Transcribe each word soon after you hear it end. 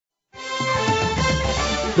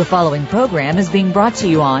The following program is being brought to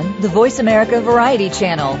you on the Voice America Variety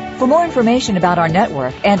Channel. For more information about our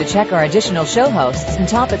network and to check our additional show hosts and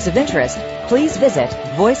topics of interest, please visit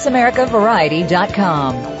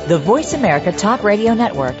voiceamericavariety.com. The Voice America Talk Radio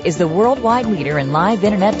Network is the worldwide leader in live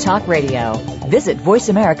Internet talk radio. Visit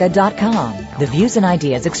voiceamerica.com. The views and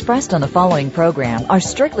ideas expressed on the following program are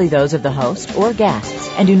strictly those of the host or guests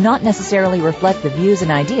and do not necessarily reflect the views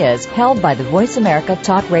and ideas held by the Voice America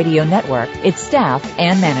Talk Radio Network, its staff,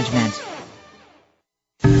 and management.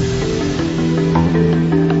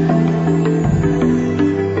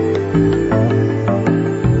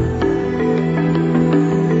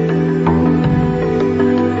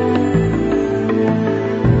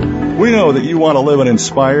 We know that you want to live an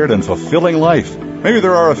inspired and fulfilling life. Maybe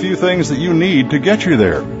there are a few things that you need to get you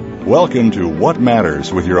there. Welcome to What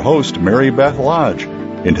Matters with your host, Mary Beth Lodge.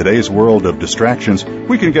 In today's world of distractions,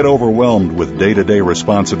 we can get overwhelmed with day-to-day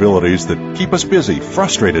responsibilities that keep us busy,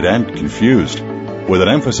 frustrated, and confused. With an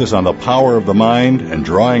emphasis on the power of the mind and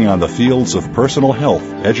drawing on the fields of personal health,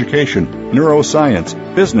 education, neuroscience,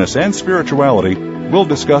 business, and spirituality, we'll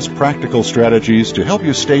discuss practical strategies to help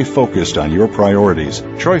you stay focused on your priorities,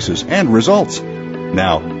 choices, and results.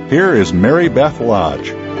 Now, here is Mary Beth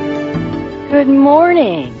Lodge. Good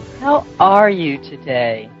morning. How are you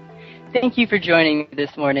today? Thank you for joining me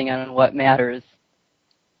this morning on What Matters.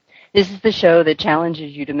 This is the show that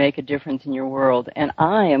challenges you to make a difference in your world, and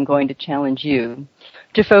I am going to challenge you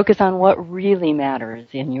to focus on what really matters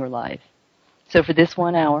in your life. So for this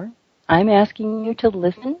 1 hour, I'm asking you to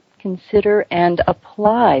listen, consider, and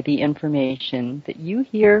apply the information that you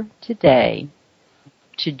hear today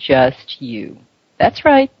to just you. That's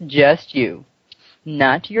right, just you.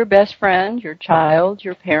 Not to your best friend, your child,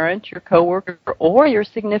 your parent, your coworker, or your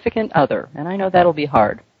significant other. And I know that'll be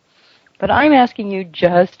hard. But I'm asking you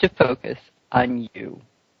just to focus on you.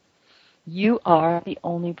 You are the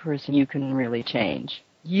only person you can really change.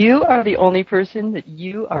 You are the only person that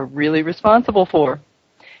you are really responsible for.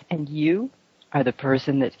 And you are the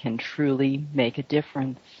person that can truly make a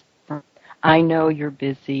difference. I know you're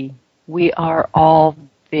busy. We are all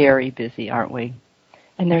very busy, aren't we?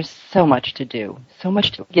 And there's so much to do, so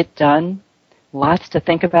much to get done, lots to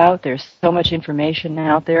think about. There's so much information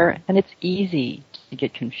out there, and it's easy to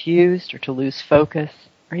get confused or to lose focus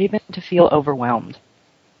or even to feel overwhelmed.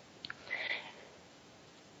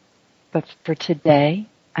 But for today,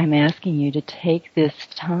 I'm asking you to take this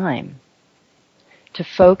time to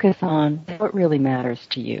focus on what really matters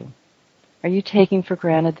to you. Are you taking for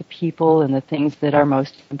granted the people and the things that are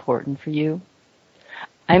most important for you?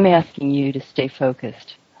 I'm asking you to stay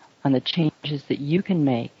focused on the changes that you can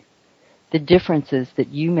make, the differences that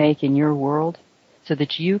you make in your world, so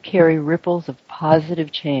that you carry ripples of positive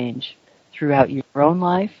change throughout your own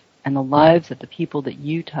life and the lives of the people that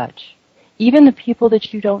you touch, even the people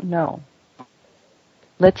that you don't know.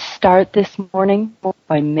 Let's start this morning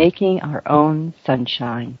by making our own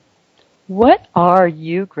sunshine. What are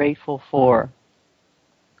you grateful for?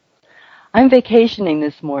 I'm vacationing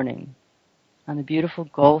this morning on the beautiful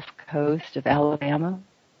Gulf Coast of Alabama,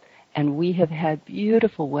 and we have had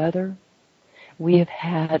beautiful weather. We have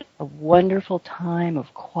had a wonderful time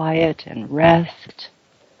of quiet and rest,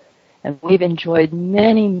 and we've enjoyed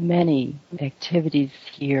many, many activities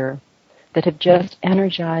here that have just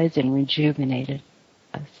energized and rejuvenated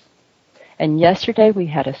us. And yesterday we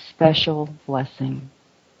had a special blessing.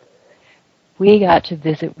 We got to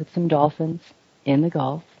visit with some dolphins in the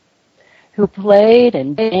Gulf who played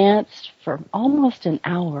and danced for almost an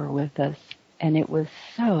hour with us, and it was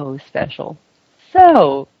so special,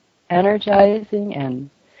 so energizing and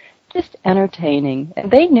just entertaining. And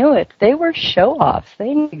they knew it. They were show-offs.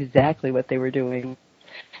 They knew exactly what they were doing.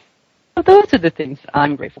 So those are the things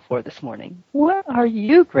I'm grateful for this morning. What are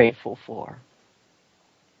you grateful for?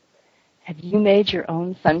 Have you made your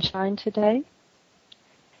own sunshine today?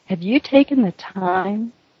 Have you taken the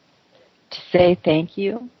time to say thank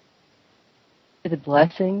you to the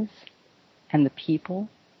blessings and the people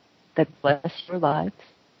that bless your lives?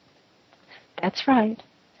 That's right.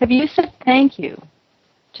 Have you said thank you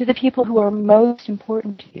to the people who are most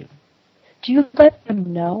important to you? Do you let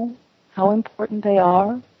them know how important they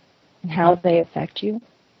are and how they affect you?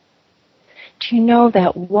 Do you know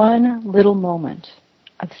that one little moment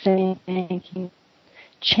of saying thank you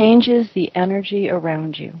changes the energy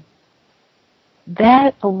around you?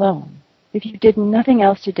 That alone, if you did nothing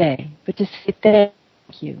else today but to say thank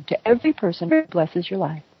you to every person who blesses your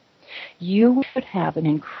life, you would have an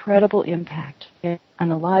incredible impact on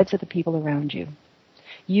the lives of the people around you.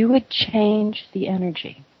 You would change the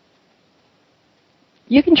energy.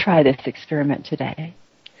 You can try this experiment today.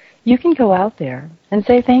 You can go out there and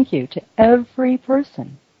say thank you to every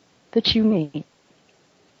person that you meet.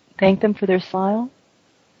 Thank them for their smile.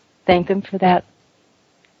 Thank them for that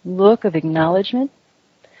look of acknowledgement.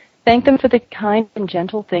 Thank them for the kind and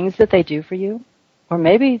gentle things that they do for you, or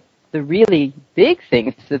maybe the really big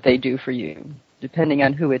things that they do for you, depending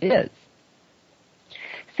on who it is.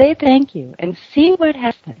 Say thank you and see what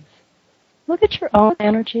happens. Look at your own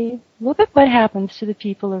energy. Look at what happens to the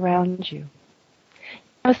people around you.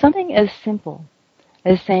 Something as simple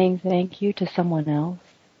as saying thank you to someone else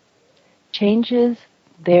changes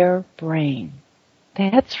their brain.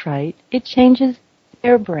 That's right. It changes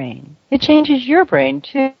their brain. It changes your brain,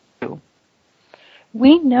 too.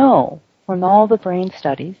 We know from all the brain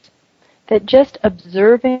studies that just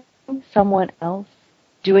observing someone else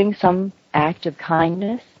doing some act of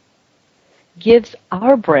kindness gives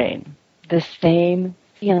our brain the same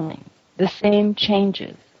feeling, the same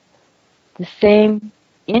changes, the same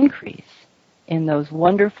increase in those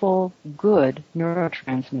wonderful, good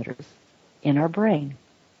neurotransmitters in our brain.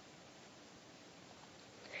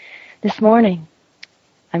 This morning,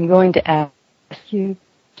 I'm going to ask you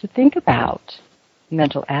to think about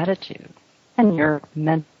mental attitude and your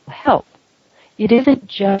mental health. It isn't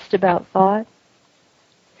just about thought.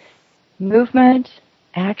 Movement,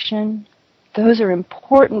 action, those are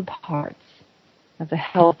important parts of the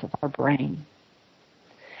health of our brain.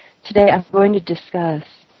 Today I'm going to discuss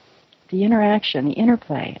the interaction, the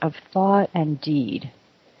interplay of thought and deed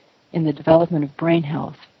in the development of brain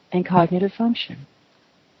health and cognitive function.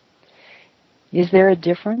 Is there a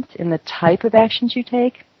difference in the type of actions you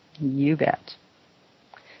take? You bet.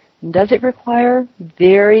 Does it require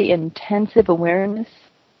very intensive awareness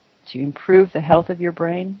to improve the health of your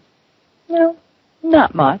brain? No,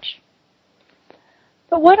 not much.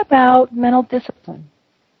 But what about mental discipline?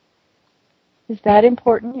 Is that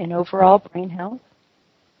important in overall brain health?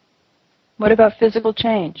 What about physical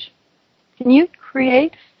change? Can you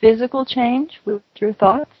create physical change with your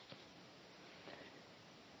thoughts?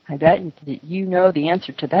 I bet you know the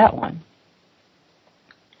answer to that one.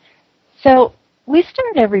 So, we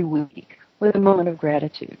start every week with a moment of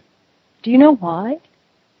gratitude. Do you know why?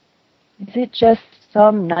 Is it just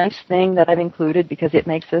some nice thing that I've included because it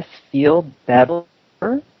makes us feel better?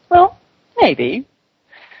 Well, maybe.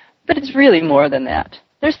 But it's really more than that.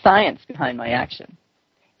 There's science behind my action.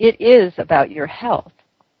 It is about your health.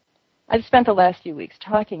 I've spent the last few weeks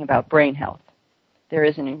talking about brain health. There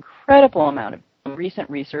is an incredible amount of recent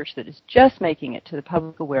research that is just making it to the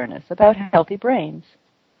public awareness about healthy brains.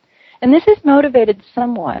 And this is motivated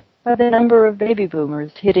somewhat by the number of baby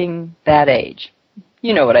boomers hitting that age.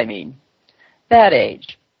 You know what I mean. That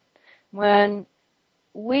age. When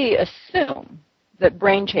we assume that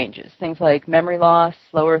brain changes, things like memory loss,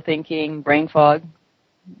 slower thinking, brain fog,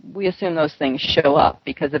 we assume those things show up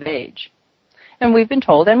because of age. And we've been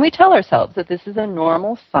told, and we tell ourselves, that this is a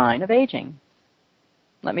normal sign of aging.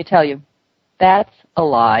 Let me tell you, that's a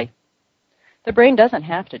lie. The brain doesn't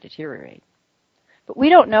have to deteriorate. But we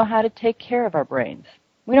don't know how to take care of our brains.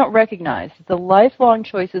 We don't recognize that the lifelong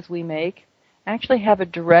choices we make actually have a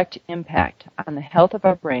direct impact on the health of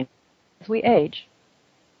our brain as we age.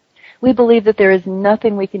 We believe that there is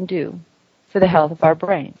nothing we can do for the health of our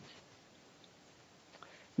brains.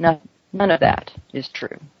 None of that is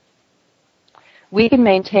true. We can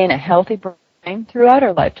maintain a healthy brain throughout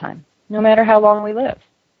our lifetime, no matter how long we live.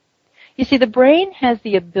 You see, the brain has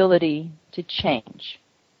the ability to change.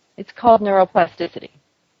 It's called neuroplasticity.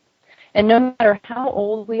 And no matter how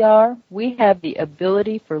old we are, we have the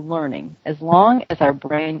ability for learning as long as our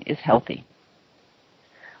brain is healthy.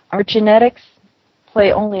 Our genetics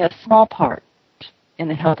play only a small part in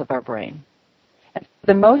the health of our brain. And for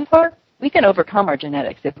the most part, we can overcome our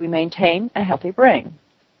genetics if we maintain a healthy brain.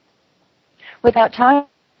 Without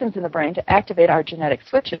toxins in the brain to activate our genetic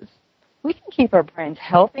switches, we can keep our brains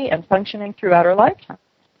healthy and functioning throughout our lifetime.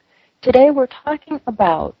 Today we're talking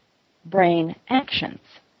about brain actions.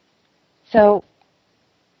 So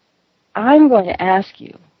I'm going to ask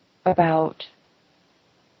you about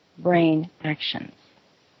brain actions.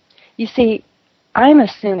 You see, I'm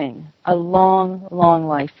assuming a long, long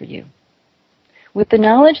life for you. With the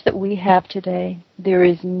knowledge that we have today, there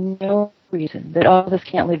is no reason that all of us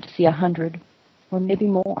can't live to see 100 or maybe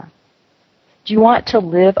more. Do you want to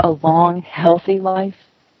live a long, healthy life?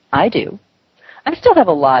 I do. I still have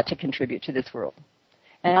a lot to contribute to this world,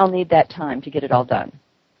 and I'll need that time to get it all done.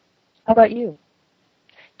 How about you?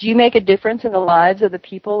 Do you make a difference in the lives of the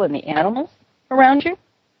people and the animals around you?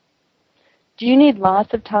 Do you need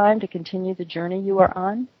lots of time to continue the journey you are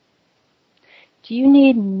on? Do you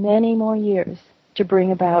need many more years to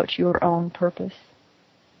bring about your own purpose?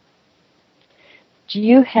 Do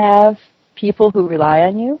you have people who rely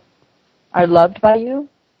on you, are loved by you,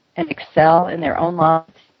 and excel in their own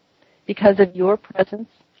lives because of your presence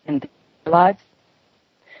in their lives,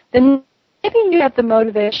 then maybe you have the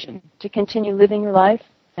motivation to continue living your life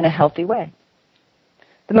in a healthy way.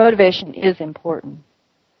 The motivation is important.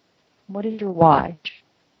 What is your why?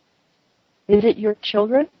 Is it your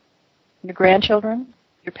children, your grandchildren,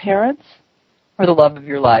 your parents, or the love of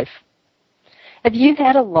your life? Have you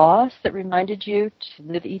had a loss that reminded you to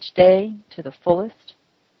live each day to the fullest?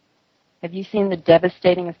 Have you seen the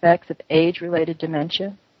devastating effects of age-related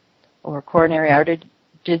dementia or coronary artery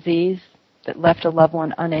disease that left a loved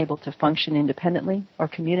one unable to function independently or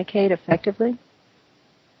communicate effectively?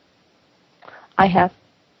 I have.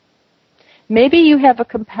 Maybe you have a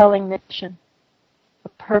compelling mission, a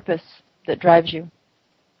purpose that drives you.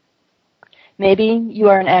 Maybe you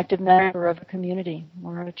are an active member of a community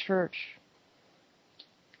or a church,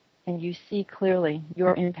 and you see clearly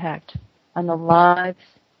your impact on the lives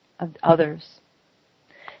of others.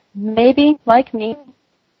 Maybe, like me,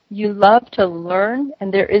 you love to learn,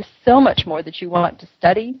 and there is so much more that you want to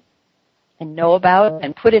study and know about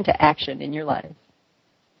and put into action in your life.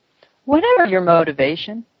 Whatever your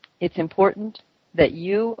motivation, it's important that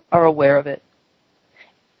you are aware of it.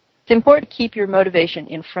 It's important to keep your motivation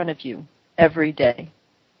in front of you every day.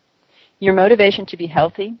 Your motivation to be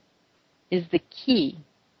healthy is the key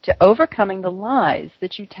to overcoming the lies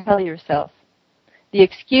that you tell yourself, the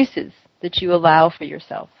excuses that you allow for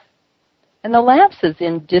yourself, and the lapses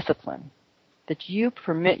in discipline that you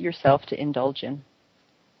permit yourself to indulge in.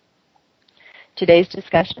 Today's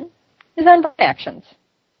discussion is on actions.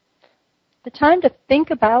 The time to think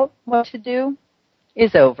about what to do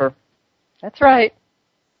is over. That's right.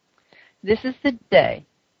 This is the day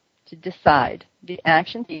to decide the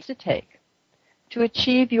actions you need to take to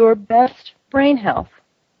achieve your best brain health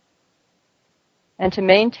and to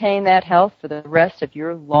maintain that health for the rest of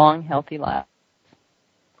your long, healthy life.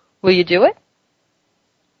 Will you do it?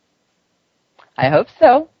 I hope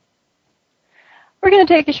so. We're going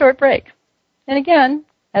to take a short break. And again,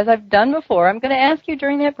 as I've done before, I'm going to ask you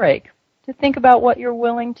during that break to think about what you're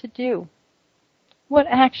willing to do. What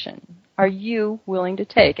action are you willing to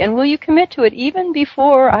take? And will you commit to it even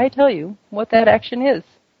before I tell you what that action is?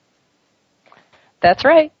 That's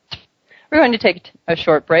right. We're going to take a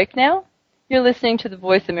short break now. You're listening to the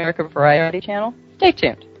Voice America Variety Channel. Stay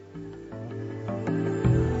tuned.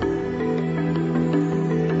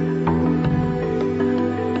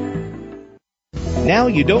 Now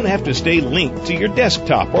you don't have to stay linked to your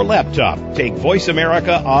desktop or laptop. Take Voice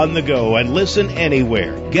America on the go and listen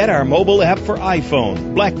anywhere. Get our mobile app for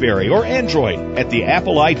iPhone, BlackBerry, or Android at the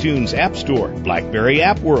Apple iTunes App Store, BlackBerry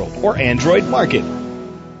App World, or Android Market.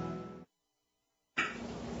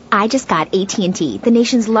 I just got AT&T, the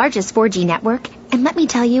nation's largest 4G network, and let me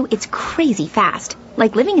tell you, it's crazy fast.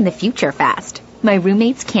 Like living in the future fast. My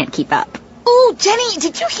roommates can't keep up. Ooh, Jenny,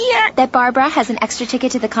 did you hear? That Barbara has an extra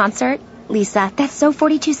ticket to the concert? Lisa, that's so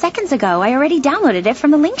 42 seconds ago. I already downloaded it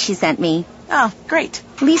from the link she sent me. Oh, great.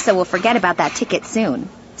 Lisa will forget about that ticket soon.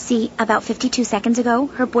 See, about 52 seconds ago,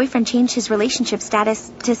 her boyfriend changed his relationship status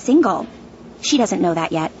to single. She doesn't know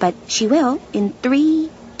that yet, but she will in 3,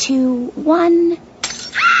 2, 1...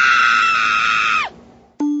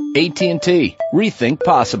 AT&T. Rethink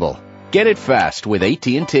possible. Get it fast with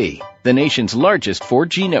AT&T, the nation's largest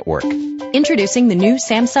 4G network. Introducing the new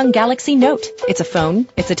Samsung Galaxy Note. It's a phone,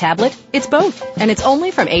 it's a tablet, it's both, and it's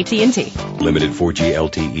only from AT&T. Limited 4G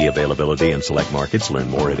LTE availability in select markets. Learn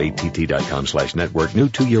more at att.com/network. New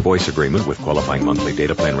 2-year voice agreement with qualifying monthly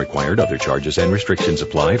data plan required. Other charges and restrictions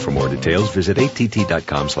apply. For more details, visit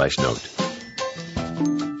att.com/note.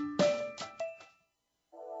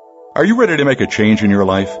 Are you ready to make a change in your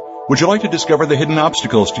life? Would you like to discover the hidden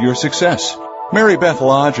obstacles to your success? Mary Beth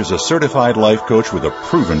Lodge is a certified life coach with a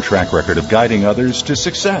proven track record of guiding others to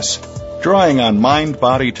success. Drawing on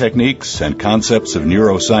mind-body techniques and concepts of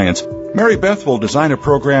neuroscience, Mary Beth will design a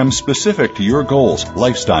program specific to your goals,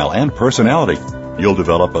 lifestyle, and personality. You'll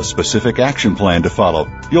develop a specific action plan to follow.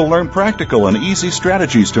 You'll learn practical and easy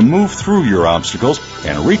strategies to move through your obstacles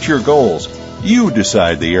and reach your goals. You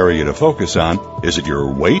decide the area to focus on. Is it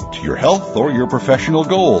your weight, your health, or your professional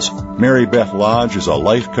goals? Mary Beth Lodge is a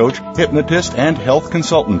life coach, hypnotist, and health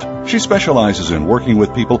consultant. She specializes in working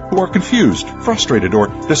with people who are confused, frustrated, or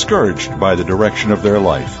discouraged by the direction of their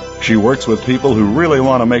life. She works with people who really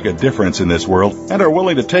want to make a difference in this world and are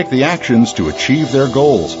willing to take the actions to achieve their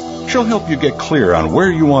goals. She'll help you get clear on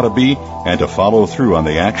where you want to be and to follow through on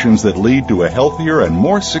the actions that lead to a healthier and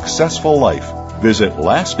more successful life. Visit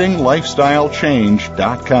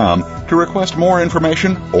lastinglifestylechange.com to request more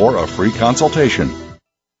information or a free consultation.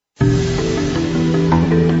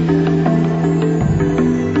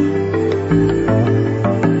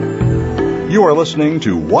 You are listening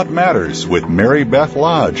to What Matters with Mary Beth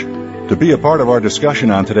Lodge. To be a part of our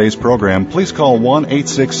discussion on today's program, please call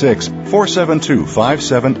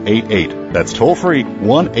 1-866-472-5788. That's toll free,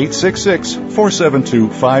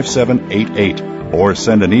 1-866-472-5788. Or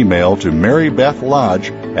send an email to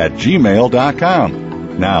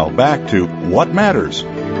marybethlodge@gmail.com. Now back to What Matters.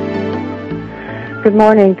 Good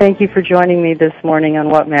morning. Thank you for joining me this morning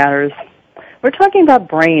on What Matters. We're talking about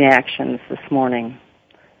brain actions this morning.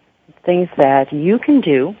 Things that you can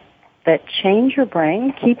do that change your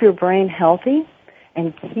brain, keep your brain healthy,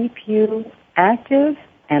 and keep you active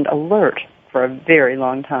and alert for a very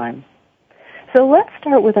long time. So let's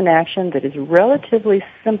start with an action that is relatively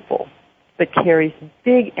simple but carries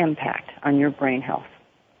big impact on your brain health.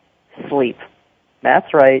 Sleep.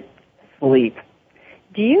 That's right, sleep.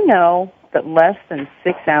 Do you know that less than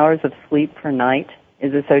 6 hours of sleep per night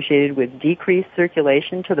is associated with decreased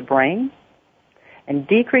circulation to the brain? And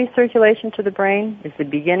decreased circulation to the brain is the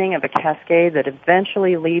beginning of a cascade that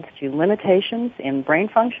eventually leads to limitations in brain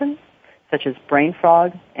function, such as brain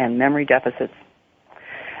fog and memory deficits.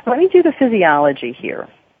 Let me do the physiology here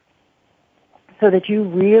so that you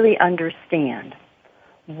really understand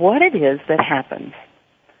what it is that happens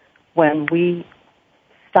when we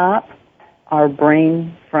stop our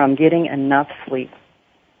brain from getting enough sleep.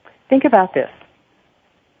 Think about this.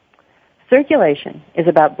 Circulation is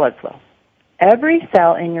about blood flow. Every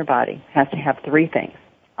cell in your body has to have three things: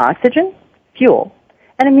 oxygen, fuel,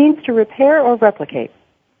 and a means to repair or replicate.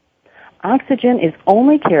 Oxygen is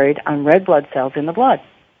only carried on red blood cells in the blood.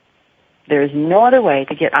 There is no other way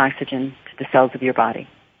to get oxygen to the cells of your body.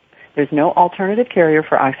 There's no alternative carrier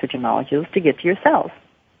for oxygen molecules to get to your cells.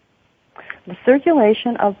 The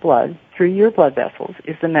circulation of blood through your blood vessels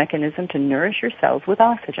is the mechanism to nourish your cells with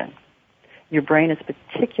oxygen. Your brain is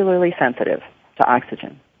particularly sensitive to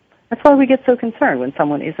oxygen. That's why we get so concerned when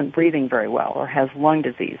someone isn't breathing very well or has lung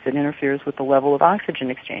disease that interferes with the level of oxygen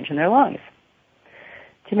exchange in their lungs.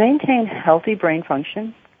 To maintain healthy brain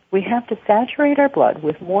function, we have to saturate our blood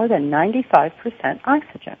with more than 95%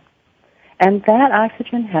 oxygen. And that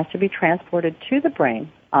oxygen has to be transported to the brain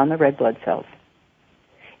on the red blood cells.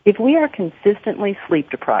 If we are consistently sleep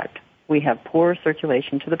deprived, we have poor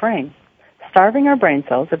circulation to the brain, starving our brain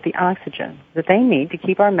cells of the oxygen that they need to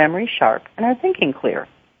keep our memory sharp and our thinking clear.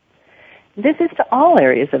 This is to all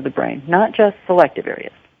areas of the brain, not just selective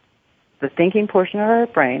areas. The thinking portion of our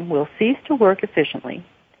brain will cease to work efficiently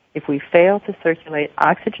if we fail to circulate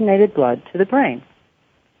oxygenated blood to the brain.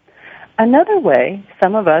 Another way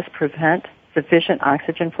some of us prevent sufficient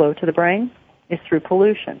oxygen flow to the brain is through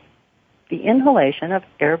pollution, the inhalation of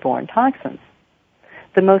airborne toxins.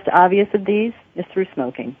 The most obvious of these is through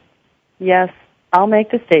smoking. Yes, I'll make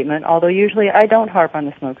the statement, although usually I don't harp on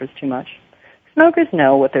the smokers too much. Smokers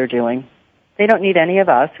know what they're doing. They don't need any of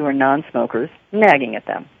us who are non-smokers nagging at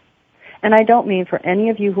them. And I don't mean for any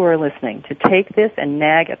of you who are listening to take this and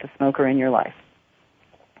nag at the smoker in your life.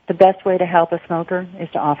 The best way to help a smoker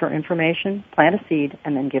is to offer information, plant a seed,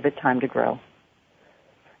 and then give it time to grow.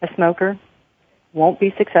 A smoker won't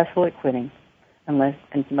be successful at quitting unless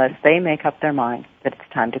they make up their mind that it's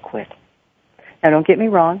time to quit. Now, don't get me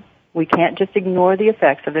wrong. We can't just ignore the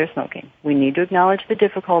effects of their smoking. We need to acknowledge the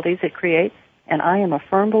difficulties it creates, and I am a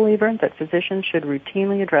firm believer that physicians should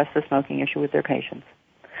routinely address the smoking issue with their patients.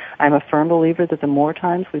 I'm a firm believer that the more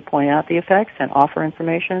times we point out the effects and offer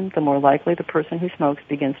information, the more likely the person who smokes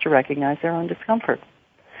begins to recognize their own discomfort.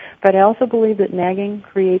 But I also believe that nagging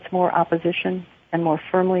creates more opposition and more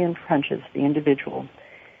firmly entrenches the individual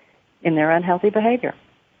in their unhealthy behavior.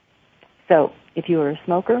 So, if you are a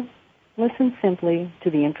smoker, listen simply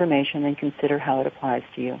to the information and consider how it applies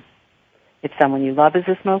to you. If someone you love is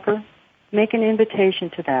a smoker, make an invitation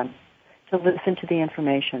to them to listen to the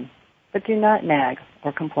information, but do not nag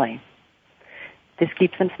or complain. This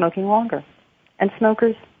keeps them smoking longer. And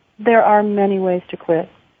smokers, there are many ways to quit.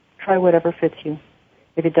 Try whatever fits you.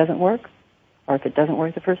 If it doesn't work, or if it doesn't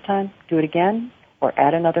work the first time, do it again or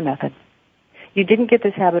add another method. You didn't get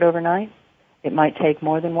this habit overnight. It might take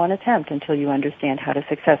more than one attempt until you understand how to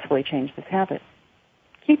successfully change this habit.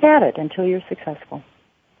 Keep at it until you're successful.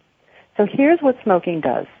 So here's what smoking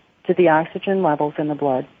does to the oxygen levels in the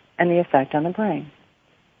blood and the effect on the brain.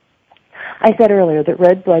 I said earlier that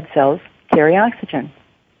red blood cells carry oxygen.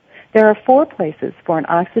 There are 4 places for an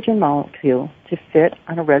oxygen molecule to fit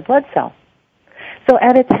on a red blood cell. So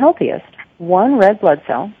at its healthiest, one red blood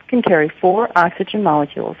cell can carry 4 oxygen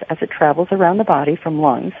molecules as it travels around the body from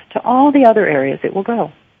lungs to all the other areas it will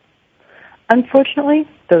go. Unfortunately,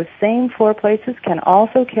 those same 4 places can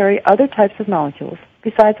also carry other types of molecules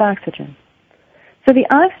besides oxygen. So the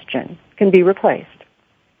oxygen can be replaced.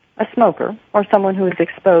 A smoker, or someone who is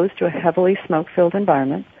exposed to a heavily smoke-filled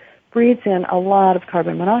environment, breathes in a lot of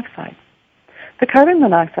carbon monoxide. The carbon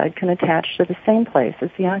monoxide can attach to the same place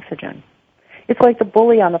as the oxygen. It's like the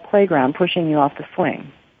bully on the playground pushing you off the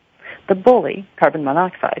swing. The bully, carbon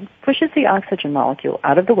monoxide, pushes the oxygen molecule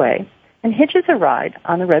out of the way and hitches a ride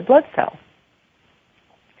on the red blood cell.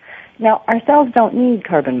 Now, our cells don't need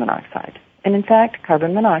carbon monoxide, and in fact,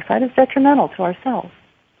 carbon monoxide is detrimental to our cells.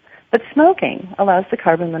 But smoking allows the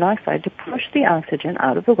carbon monoxide to push the oxygen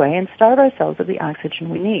out of the way and starve our cells of the oxygen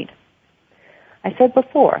we need. I said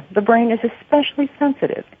before, the brain is especially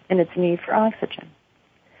sensitive in its need for oxygen.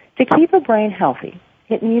 To keep a brain healthy,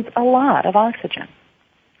 it needs a lot of oxygen.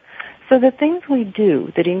 So the things we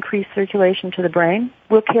do that increase circulation to the brain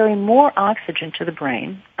will carry more oxygen to the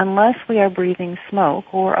brain unless we are breathing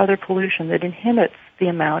smoke or other pollution that inhibits the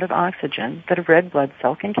amount of oxygen that a red blood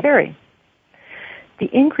cell can carry. The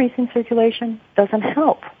increase in circulation doesn't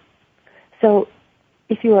help. So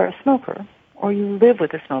if you are a smoker, or you live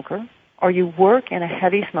with a smoker, or you work in a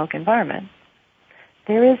heavy smoke environment,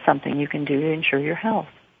 there is something you can do to ensure your health.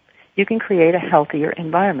 You can create a healthier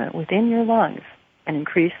environment within your lungs and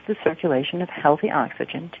increase the circulation of healthy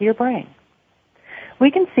oxygen to your brain. We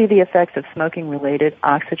can see the effects of smoking-related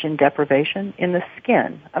oxygen deprivation in the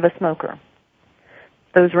skin of a smoker.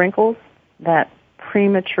 Those wrinkles, that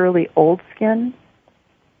prematurely old skin,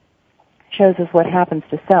 shows us what happens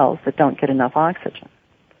to cells that don't get enough oxygen.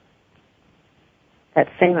 That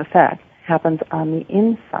same effect happens on the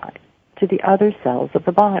inside to the other cells of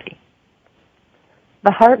the body.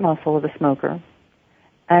 The heart muscle of a smoker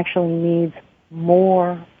actually needs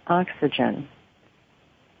more oxygen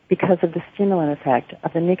because of the stimulant effect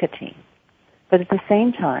of the nicotine. But at the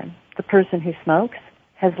same time, the person who smokes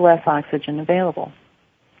has less oxygen available.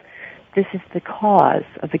 This is the cause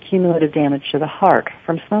of the cumulative damage to the heart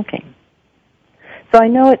from smoking. So I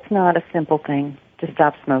know it's not a simple thing to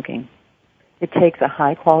stop smoking. It takes a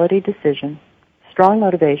high-quality decision, strong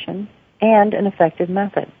motivation, and an effective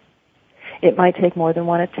method. It might take more than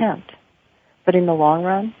one attempt, but in the long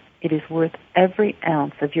run, it is worth every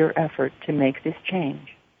ounce of your effort to make this change.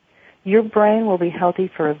 Your brain will be healthy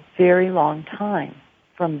for a very long time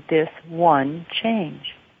from this one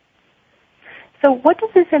change. So what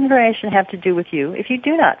does this information have to do with you if you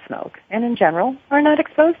do not smoke and in general are not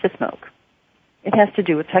exposed to smoke? It has to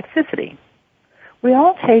do with toxicity. We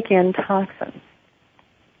all take in toxins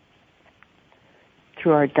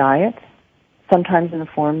through our diet, sometimes in the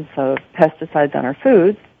forms of pesticides on our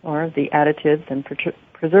foods or the additives and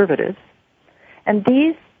preservatives, and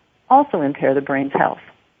these also impair the brain's health.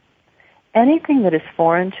 Anything that is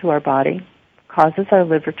foreign to our body causes our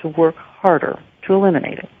liver to work harder to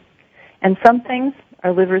eliminate it. And some things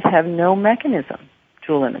our livers have no mechanism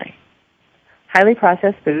to eliminate. Highly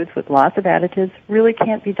processed foods with lots of additives really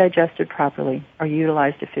can't be digested properly or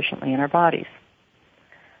utilized efficiently in our bodies.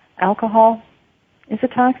 Alcohol is a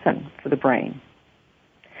toxin for the brain.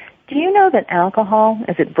 Do you know that alcohol,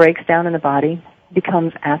 as it breaks down in the body,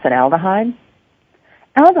 becomes acetaldehyde?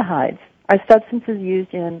 Aldehydes are substances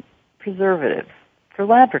used in preservatives for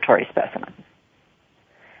laboratory specimens.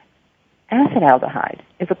 Acetaldehyde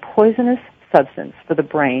is a poisonous substance for the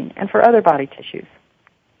brain and for other body tissues.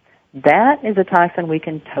 That is a toxin we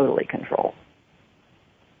can totally control.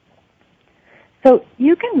 So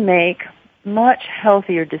you can make much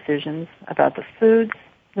healthier decisions about the foods,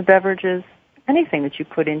 the beverages, anything that you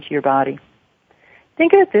put into your body.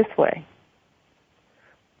 Think of it this way.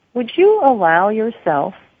 Would you allow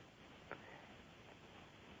yourself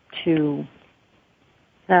to,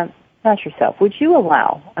 not yourself, would you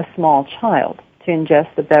allow a small child to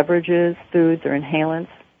ingest the beverages, foods, or inhalants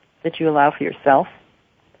that you allow for yourself?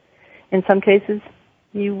 In some cases,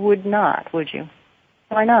 you would not, would you?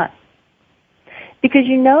 Why not? Because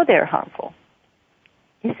you know they're harmful.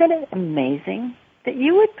 Isn't it amazing that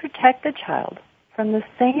you would protect the child from the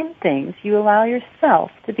same things you allow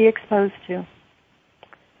yourself to be exposed to?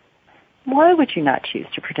 Why would you not choose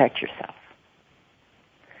to protect yourself?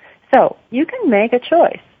 So, you can make a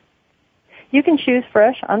choice. You can choose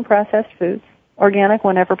fresh, unprocessed foods, organic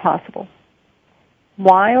whenever possible.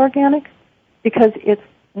 Why organic? Because it's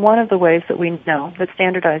one of the ways that we know that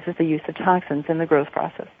standardizes the use of toxins in the growth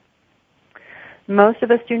process. Most of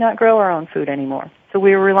us do not grow our own food anymore, so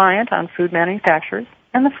we are reliant on food manufacturers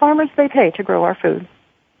and the farmers they pay to grow our food.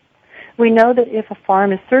 We know that if a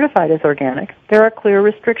farm is certified as organic, there are clear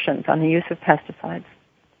restrictions on the use of pesticides,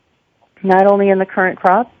 not only in the current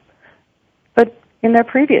crop, but in their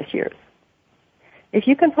previous years. If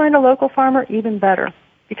you can find a local farmer, even better,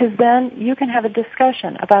 because then you can have a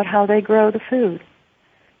discussion about how they grow the food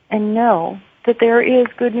and know that there is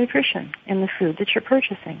good nutrition in the food that you're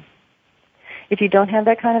purchasing. If you don't have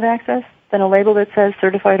that kind of access, then a label that says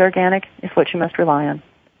certified organic is what you must rely on.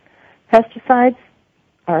 Pesticides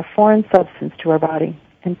are a foreign substance to our body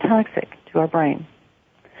and toxic to our brain.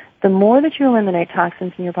 The more that you eliminate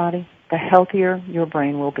toxins in your body, the healthier your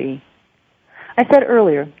brain will be. I said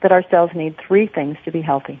earlier that our cells need three things to be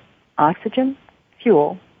healthy: oxygen,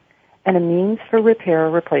 fuel, and a means for repair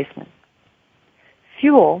or replacement.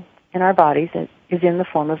 Fuel in our bodies is in the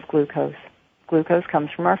form of glucose. Glucose comes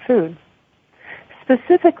from our food,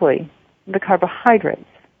 specifically the carbohydrates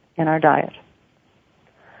in our diet.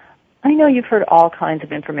 I know you've heard all kinds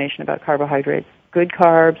of information about carbohydrates, good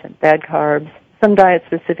carbs and bad carbs. Some diets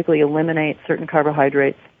specifically eliminate certain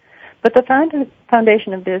carbohydrates. But the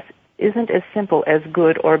foundation of this isn't as simple as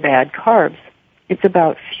good or bad carbs. It's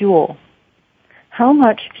about fuel. How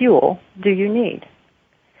much fuel do you need?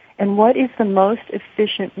 And what is the most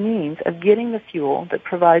efficient means of getting the fuel that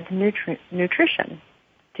provides nutrition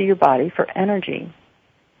to your body for energy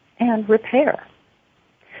and repair?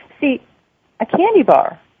 See, a candy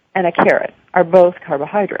bar and a carrot are both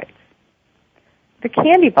carbohydrates. The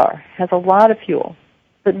candy bar has a lot of fuel,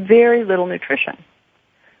 but very little nutrition.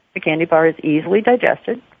 The candy bar is easily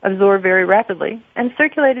digested, absorbed very rapidly, and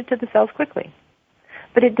circulated to the cells quickly.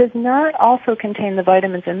 But it does not also contain the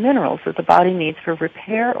vitamins and minerals that the body needs for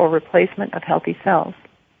repair or replacement of healthy cells.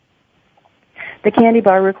 The candy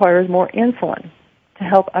bar requires more insulin to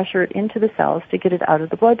help usher it into the cells to get it out of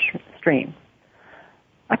the bloodstream.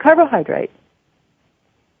 A carbohydrate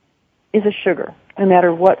is a sugar, no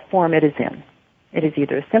matter what form it is in. It is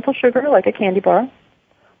either a simple sugar, like a candy bar,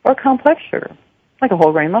 or a complex sugar, like a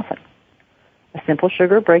whole grain muffin. A simple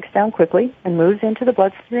sugar breaks down quickly and moves into the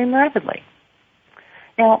bloodstream rapidly.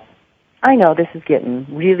 Now, I know this is getting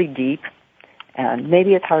really deep, and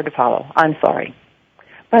maybe it's hard to follow. I'm sorry.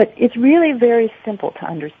 But it's really very simple to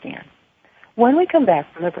understand. When we come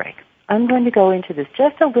back from the break, I'm going to go into this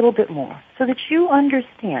just a little bit more so that you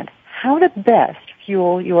understand how to best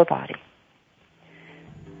fuel your body.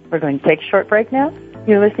 We're going to take a short break now.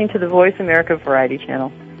 You're listening to the Voice America Variety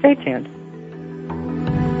Channel. Stay tuned.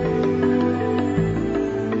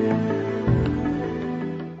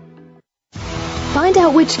 Find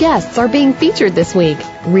out which guests are being featured this week.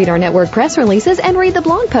 Read our network press releases and read the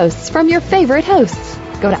blog posts from your favorite hosts.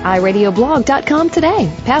 Go to iradioblog.com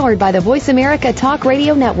today, powered by the Voice America Talk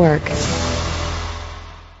Radio Network.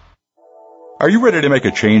 Are you ready to make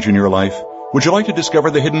a change in your life? Would you like to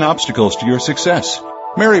discover the hidden obstacles to your success?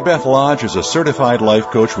 Mary Beth Lodge is a certified life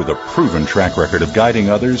coach with a proven track record of guiding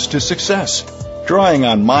others to success. Drawing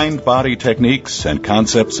on mind-body techniques and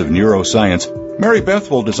concepts of neuroscience, Mary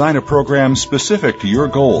Beth will design a program specific to your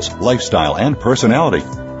goals, lifestyle, and personality.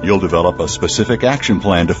 You'll develop a specific action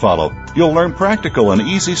plan to follow. You'll learn practical and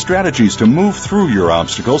easy strategies to move through your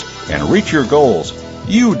obstacles and reach your goals.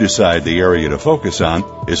 You decide the area to focus on.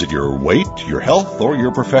 Is it your weight, your health, or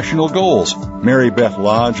your professional goals? Mary Beth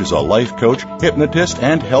Lodge is a life coach, hypnotist,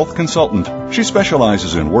 and health consultant. She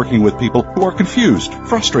specializes in working with people who are confused,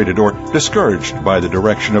 frustrated, or discouraged by the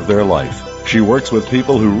direction of their life. She works with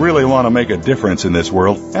people who really want to make a difference in this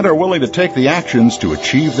world and are willing to take the actions to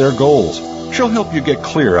achieve their goals. She'll help you get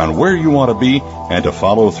clear on where you want to be and to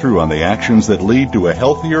follow through on the actions that lead to a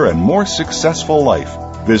healthier and more successful life.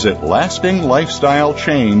 Visit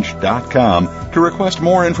lastinglifestylechange.com to request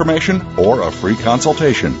more information or a free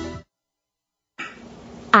consultation.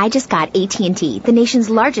 I just got AT&T, the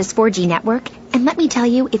nation's largest 4G network, and let me tell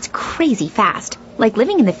you, it's crazy fast. Like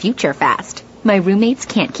living in the future fast. My roommates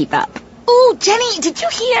can't keep up. Ooh, Jenny, did you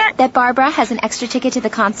hear? That Barbara has an extra ticket to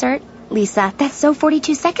the concert? Lisa, that's so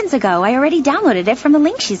 42 seconds ago. I already downloaded it from the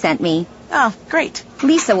link she sent me. Oh, great.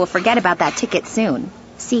 Lisa will forget about that ticket soon.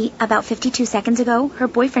 See, about 52 seconds ago, her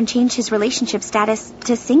boyfriend changed his relationship status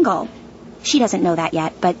to single. She doesn't know that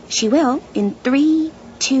yet, but she will in 3,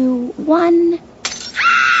 2, 1...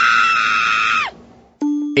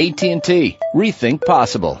 AT&T. Rethink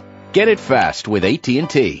possible. Get it fast with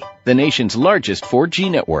AT&T, the nation's largest 4G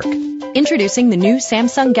network. Introducing the new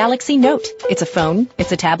Samsung Galaxy Note. It's a phone,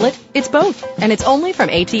 it's a tablet, it's both, and it's only from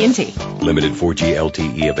AT&T. Limited 4G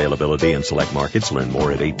LTE availability in select markets. Learn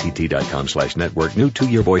more at att.com/network. New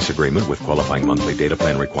 2-year voice agreement with qualifying monthly data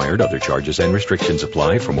plan required. Other charges and restrictions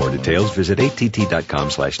apply. For more details, visit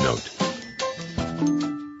att.com/note.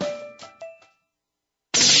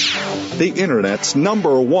 The Internet's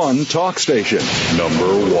 #1 talk station.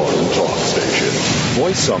 #1 talk station.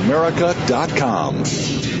 VoiceAmerica.com.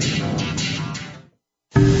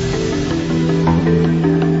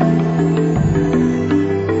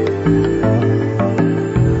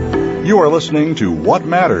 You are listening to What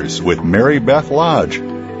Matters with Mary Beth Lodge.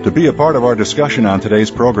 To be a part of our discussion on today's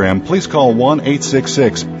program, please call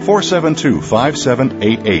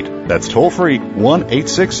 1-866-472-5788. That's toll-free,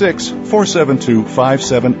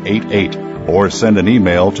 1-866-472-5788. Or send an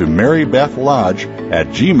email to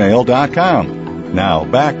marybethlodge@gmail.com. Now,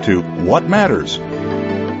 back to What Matters.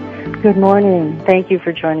 Good morning. Thank you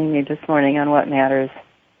for joining me this morning on What Matters.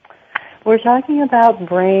 We're talking about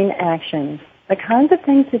brain action, the kinds of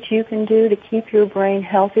things that you can do to keep your brain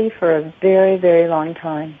healthy for a very, very long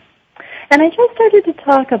time. And I just started to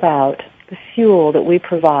talk about the fuel that we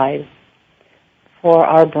provide for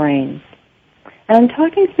our brains. And I'm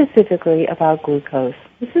talking specifically about glucose.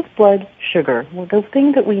 This is blood sugar, the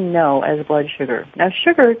thing that we know as blood sugar. Now,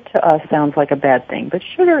 sugar to us sounds like a bad thing, but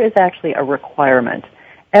sugar is actually a requirement.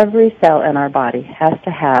 Every cell in our body has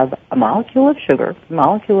to have a molecule of sugar, a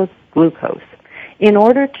molecule of glucose, in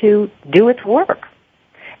order to do its work.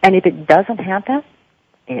 And if it doesn't have that,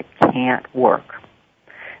 it can't work.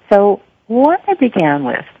 So what I began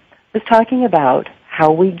with was talking about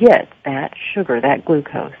how we get that sugar, that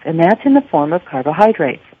glucose, and that's in the form of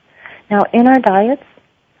carbohydrates. Now, in our diets,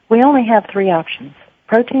 we only have three options: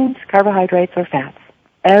 proteins, carbohydrates, or fats.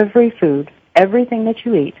 Every food, everything that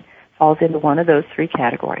you eat, falls into one of those three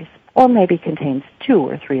categories, or maybe contains two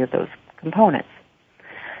or three of those components.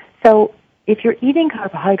 So if you're eating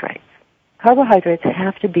carbohydrates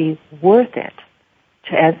have to be worth it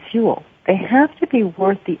as fuel. They have to be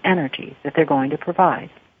worth the energy that they're going to provide.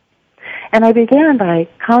 And I began by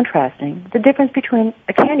contrasting the difference between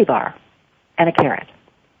a candy bar and a carrot,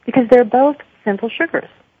 because they're both simple sugars.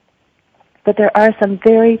 But there are some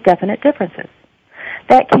very definite differences.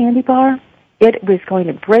 That candy bar, it is going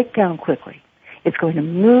to break down quickly. It's going to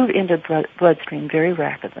move into the bloodstream very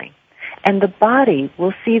rapidly. And the body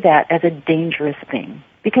will see that as a dangerous thing,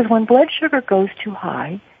 because when blood sugar goes too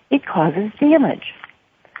high, it causes damage.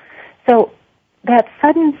 So that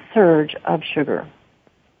sudden surge of sugar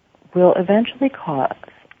will eventually cause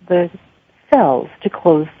the cells to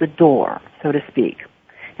close the door, so to speak.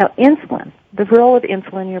 Now, insulin, the role of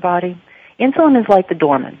insulin in your body, insulin is like the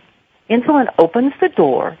doorman. Insulin opens the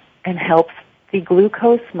door and helps the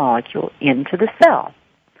glucose molecule into the cell.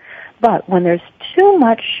 But when there's too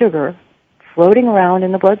much sugar floating around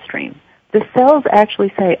in the bloodstream, the cells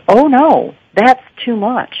actually say, oh no, that's too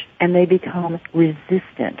much, and they become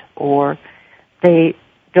resistant, or they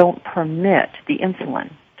don't permit the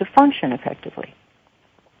insulin to function effectively.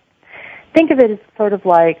 Think of it as sort of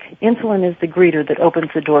like insulin is the greeter that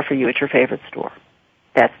opens the door for you at your favorite store.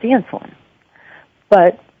 That's the insulin.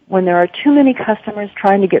 But when there are too many customers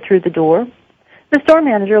trying to get through the door, the store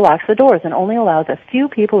manager locks the doors and only allows a few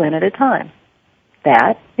people in at a time.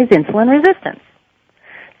 That is insulin resistance.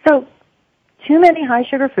 So, too many high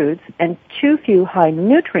sugar foods and too few high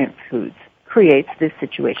nutrient foods creates this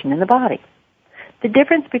situation in the body. The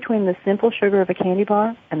difference between the simple sugar of a candy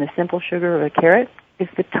bar and the simple sugar of a carrot is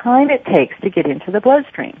the time it takes to get into the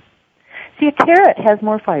bloodstream. See, a carrot has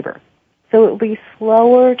more fiber, so it will be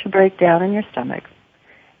slower to break down in your stomach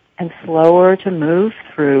and slower to move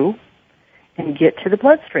through and get to the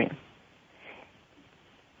bloodstream.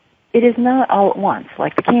 It is not all at once,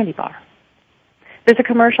 like the candy bar. There's a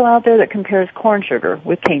commercial out there that compares corn sugar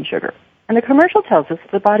with cane sugar. And the commercial tells us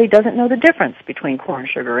the body doesn't know the difference between corn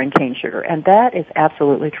sugar and cane sugar, and that is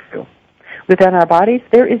absolutely true. Within our bodies,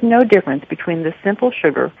 there is no difference between the simple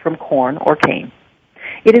sugar from corn or cane.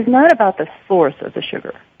 It is not about the source of the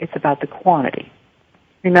sugar. It's about the quantity.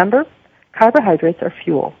 Remember, carbohydrates are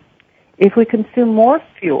fuel. If we consume more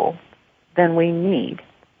fuel than we need,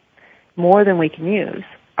 more than we can use,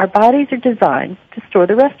 our bodies are designed to store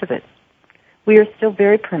the rest of it. We are still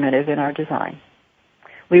very primitive in our design.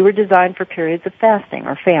 We were designed for periods of fasting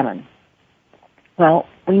or famine. Well,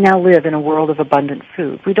 we now live in a world of abundant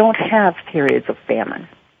food. We don't have periods of famine.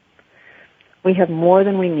 We have more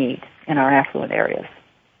than we need in our affluent areas.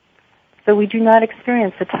 So we do not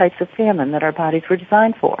experience the types of famine that our bodies were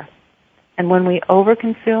designed for. And when we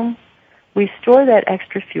overconsume, we store that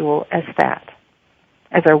extra fuel as fat.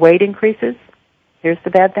 As our weight increases, here's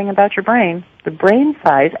the bad thing about your brain, the brain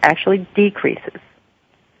size actually decreases.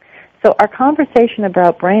 So our conversation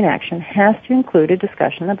about brain action has to include a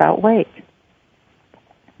discussion about weight.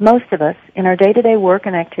 Most of us, in our day-to-day work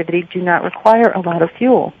and activity, do not require a lot of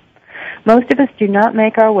fuel. Most of us do not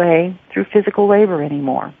make our way through physical labor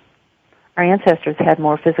anymore. Our ancestors had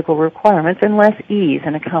more physical requirements and less ease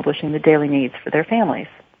in accomplishing the daily needs for their families.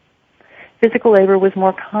 Physical labor was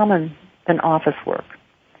more common than office work.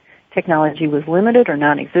 Technology was limited or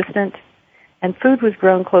non-existent, and food was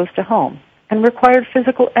grown close to home and required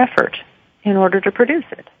physical effort in order to produce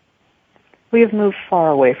it. We have moved far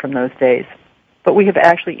away from those days. but we have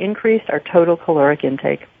actually increased our total caloric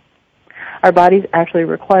intake. Our bodies actually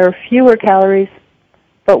require fewer calories,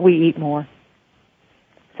 but we eat more.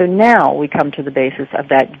 So now we come to the basis of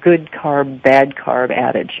that good carb, bad carb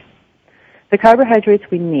adage. The carbohydrates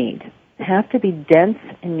we need have to be dense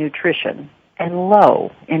in nutrition and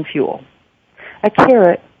low in fuel. A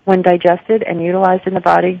carrot, when digested and utilized in the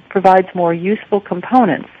body, provides more useful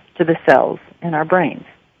components to the cells in our brains.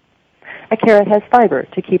 A carrot has fiber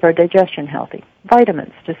to keep our digestion healthy,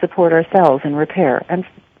 vitamins to support our cells in repair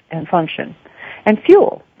and function, and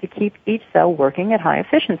fuel to keep each cell working at high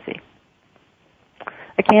efficiency.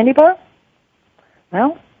 A candy bar?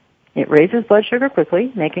 Well, it raises blood sugar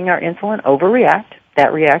quickly, making our insulin overreact.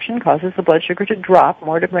 That reaction causes the blood sugar to drop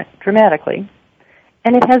more dramatically,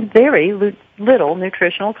 and it has very little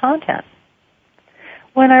nutritional content.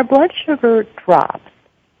 When our blood sugar drops,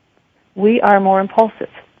 we are more impulsive.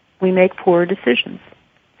 We make poor decisions,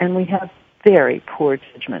 and we have very poor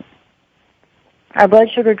judgment. Our blood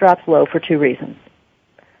sugar drops low for two reasons.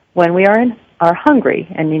 When we are hungry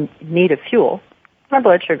and in need of fuel, our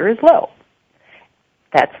blood sugar is low.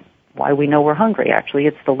 That's why we know we're hungry. Actually,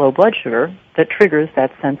 it's the low blood sugar that triggers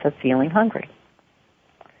that sense of feeling hungry.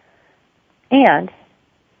 And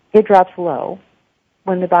it drops low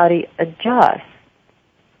when the body adjusts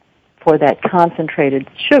for that concentrated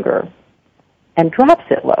sugar and drops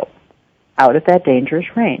it low, out of that dangerous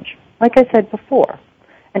range. Like I said before,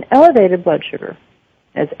 an elevated blood sugar,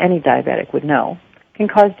 as any diabetic would know, can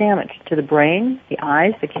cause damage to the brain, the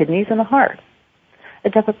eyes, the kidneys, and the heart. A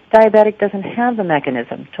diabetic doesn't have the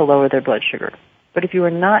mechanism to lower their blood sugar. But if you are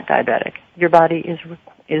not diabetic, your body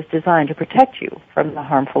is designed to protect you from the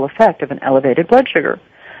harmful effect of an elevated blood sugar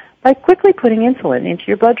by quickly putting insulin into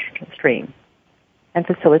your bloodstream and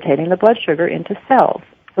facilitating the blood sugar into cells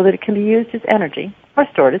so that it can be used as energy or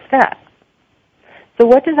stored as fat. So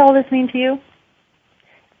what does all this mean to you?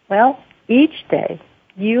 Well, each day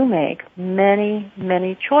you make many,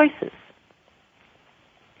 many choices.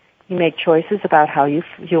 You make choices about how you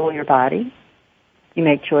fuel your body. You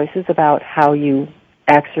make choices about how you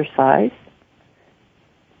exercise.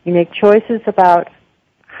 You make choices about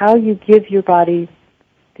how you give your body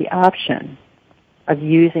the option of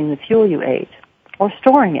using the fuel you ate or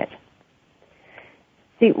storing it.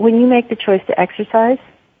 See, when you make the choice to exercise,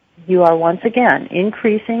 you are once again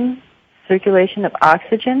increasing circulation of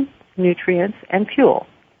oxygen, nutrients, and fuel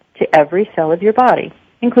to every cell of your body,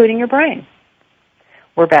 including your brain.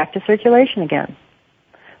 We're back to circulation again.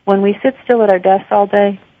 When we sit still at our desks all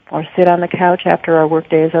day or sit on the couch after our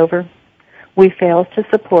workday is over, we fail to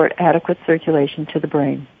support adequate circulation to the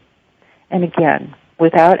brain. And again,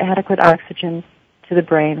 without adequate oxygen to the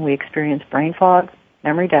brain, we experience brain fog,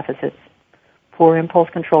 memory deficits, poor impulse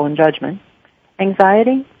control and judgment,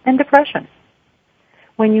 anxiety, and depression.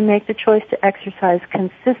 When you make the choice to exercise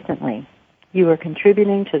consistently, you are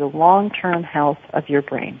contributing to the long-term health of your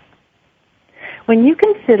brain. When you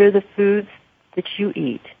consider the foods that you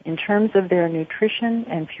eat in terms of their nutrition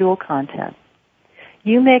and fuel content,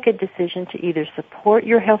 you make a decision to either support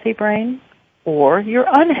your healthy brain or your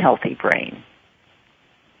unhealthy brain.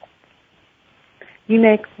 You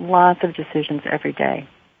make lots of decisions every day.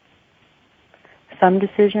 Some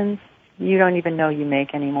decisions you don't even know you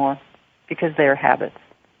make anymore because they are habits.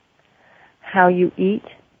 How you eat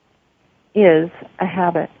is a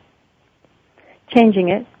habit. Changing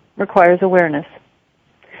it requires awareness.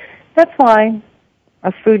 That's why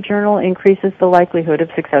a food journal increases the likelihood of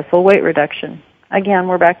successful weight reduction. Again,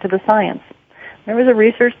 we're back to the science. There was a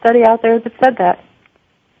research study out there that said that.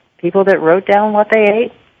 People that wrote down what they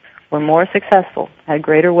ate were more successful, had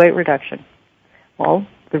greater weight reduction. Well,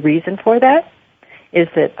 the reason for that is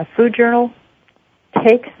that a food journal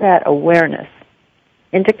takes that awareness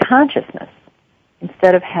into consciousness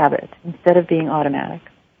instead of habit, instead of being automatic.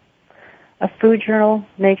 A food journal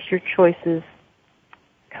makes your choices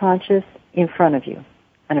conscious in front of you,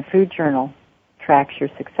 and a food journal tracks your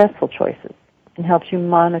successful choices and helps you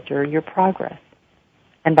monitor your progress.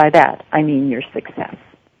 And by that, I mean your success.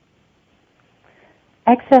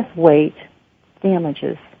 Excess weight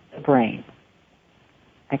damages the brain.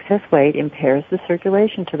 Excess weight impairs the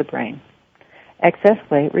circulation to the brain. Excess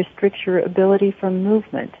weight restricts your ability for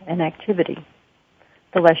movement and activity.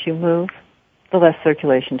 The less you move, the less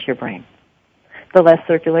circulation to your brain. The less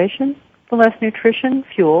circulation, the less nutrition,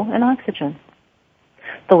 fuel, and oxygen.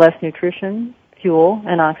 The less nutrition, fuel,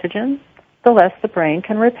 and oxygen, the less the brain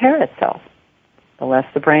can repair itself. The less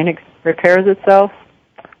the brain repairs itself,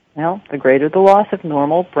 well, the greater the loss of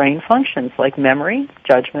normal brain functions like memory,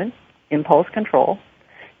 judgment, impulse control,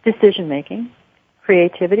 decision-making,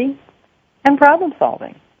 creativity, and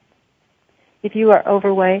problem-solving. If you are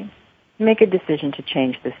overweight, Make a decision to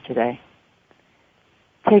change this today.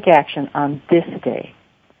 Take action on this day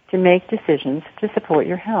to make decisions to support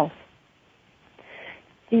your health.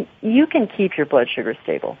 You can keep your blood sugar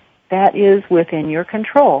stable. That is within your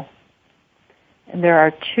control. And there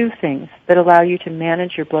are two things that allow you to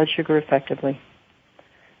manage your blood sugar effectively: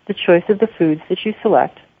 the choice of the foods that you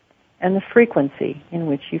select and the frequency in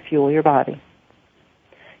which you fuel your body.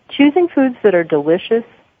 Choosing foods that are delicious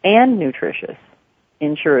and nutritious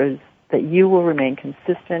ensures that you will remain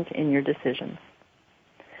consistent in your decisions.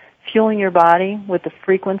 Fueling your body with the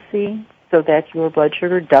frequency so that your blood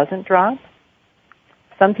sugar doesn't drop.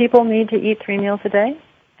 Some people need to eat 3 meals a day,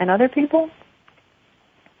 and other people,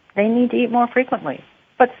 they need to eat more frequently,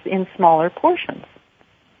 but in smaller portions.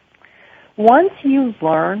 Once you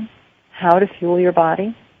learn how to fuel your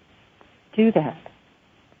body, do that.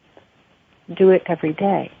 Do it every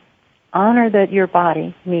day. Honor that your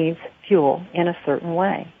body needs fuel in a certain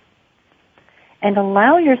way. And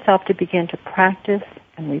allow yourself to begin to practice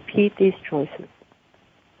and repeat these choices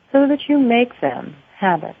so that you make them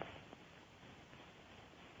habits.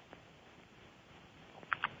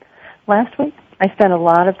 Last week, I spent a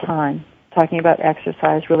lot of time talking about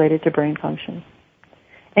exercise related to brain function.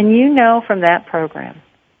 And you know from that program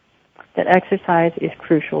that exercise is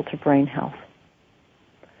crucial to brain health.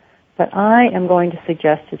 But I am going to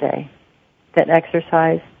suggest today that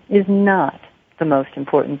exercise is not the most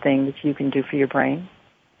important thing that you can do for your brain.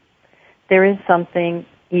 There is something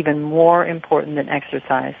even more important than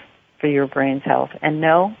exercise for your brain's health. And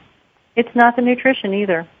no, it's not the nutrition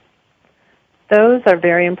either. Those are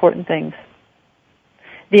very important things.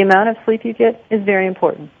 The amount of sleep you get is very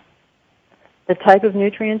important. The type of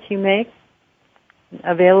nutrients you make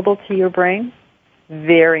available to your brain,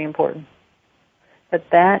 very important. But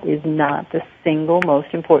that is not the single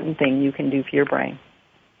most important thing you can do for your brain.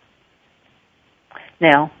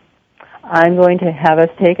 Now, I'm going to have us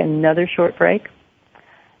take another short break.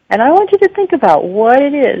 And I want you to think about what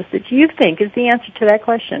it is that you think is the answer to that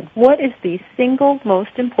question. What is the single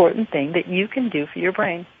most important thing that you can do for your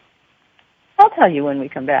brain? I'll tell you when we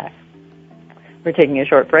come back. We're taking a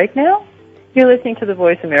short break now. You're listening to the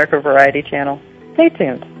Voice America Variety Channel. Stay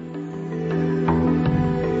tuned.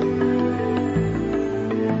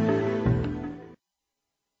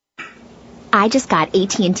 I just got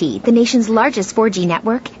AT&T, the nation's largest 4G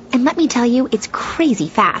network, and let me tell you, it's crazy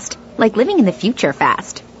fast. Like living in the future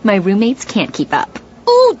fast. My roommates can't keep up.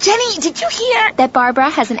 Oh, Jenny, did you hear? That Barbara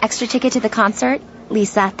has an extra ticket to the concert?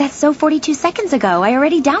 Lisa, that's so 42 seconds ago. I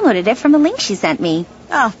already downloaded it from the link she sent me.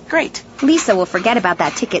 Oh, great. Lisa will forget about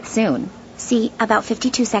that ticket soon. See, about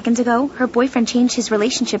 52 seconds ago, her boyfriend changed his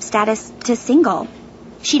relationship status to single.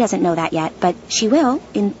 She doesn't know that yet, but she will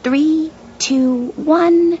in 3, 2,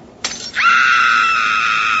 1...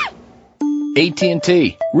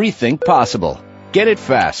 AT&T. Rethink possible. Get it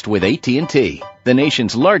fast with AT&T, the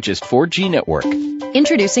nation's largest 4G network.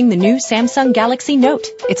 Introducing the new Samsung Galaxy Note.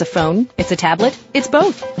 It's a phone, it's a tablet, it's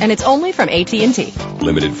both, and it's only from AT&T.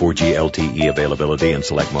 Limited 4G LTE availability in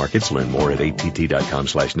select markets. Learn more at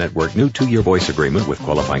att.com/network. New 2-year voice agreement with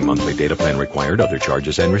qualifying monthly data plan required. Other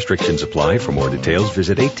charges and restrictions apply. For more details,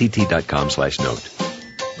 visit att.com/note.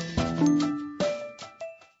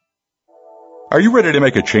 Are you ready to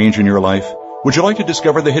make a change in your life? Would you like to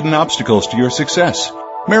discover the hidden obstacles to your success?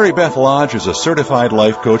 Mary Beth Lodge is a certified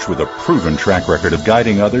life coach with a proven track record of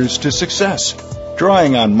guiding others to success.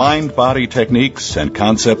 Drawing on mind-body techniques and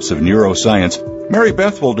concepts of neuroscience, Mary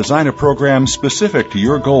Beth will design a program specific to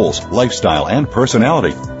your goals, lifestyle, and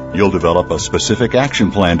personality. You'll develop a specific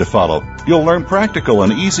action plan to follow. You'll learn practical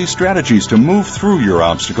and easy strategies to move through your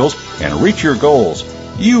obstacles and reach your goals.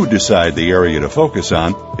 You decide the area to focus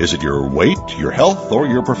on. Is it your weight, your health, or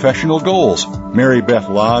your professional goals? Mary Beth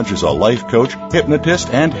Lodge is a life coach,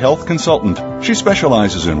 hypnotist, and health consultant. She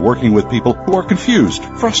specializes in working with people who are confused,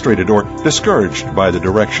 frustrated, or discouraged by the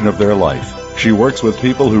direction of their life. She works with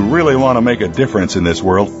people who really want to make a difference in this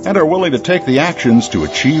world and are willing to take the actions to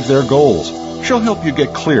achieve their goals. She'll help you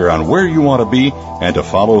get clear on where you want to be and to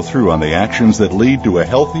follow through on the actions that lead to a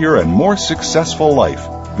healthier and more successful life.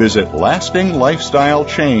 Visit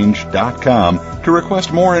lastinglifestylechange.com to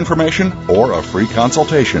request more information or a free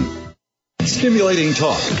consultation. Stimulating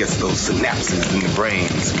talk gets those synapses in the brain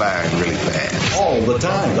firing really fast. All the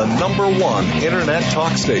time. The #1 Internet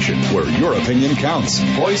talk station where your opinion counts.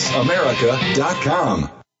 VoiceAmerica.com.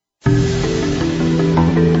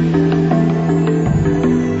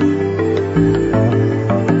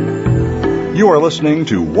 You are listening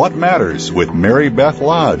to What Matters with Mary Beth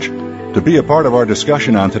Lodge. To be a part of our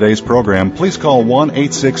discussion on today's program, please call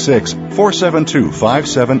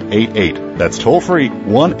 1-866-472-5788. That's toll free,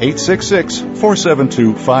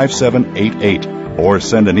 1-866-472-5788. Or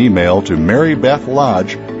send an email to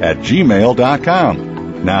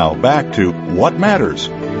marybethlodge@gmail.com. Now back to What Matters.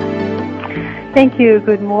 Thank you.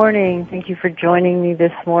 Good morning. Thank you for joining me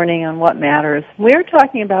this morning on What Matters. We're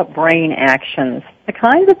talking about brain actions, the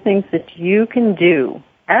kinds of things that you can do,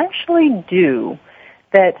 actually do,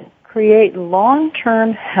 that create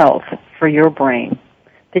long-term health for your brain,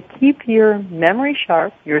 that keep your memory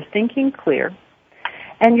sharp, your thinking clear,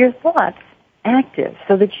 and your thoughts active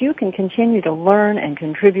so that you can continue to learn and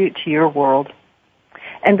contribute to your world.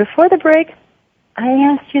 And before the break, I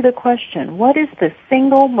asked you the question, what is the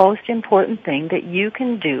single most important thing that you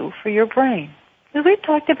can do for your brain? Well, we've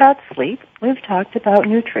talked about sleep, we've talked about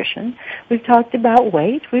nutrition, we've talked about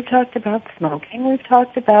weight, we've talked about smoking, we've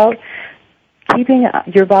talked about keeping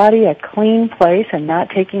your body a clean place and not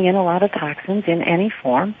taking in a lot of toxins in any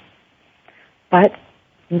form. But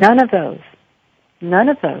none of those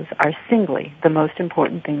are singly the most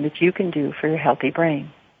important thing that you can do for your healthy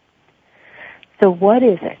brain. So what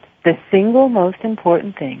is it? The single most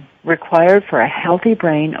important thing required for a healthy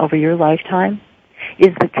brain over your lifetime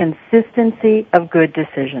is the consistency of good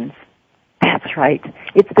decisions. That's right.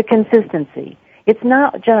 It's the consistency. It's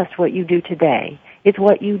not just what you do today. It's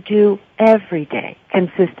what you do every day,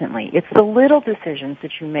 consistently. It's the little decisions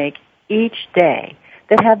that you make each day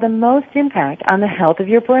that have the most impact on the health of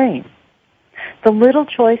your brain. The little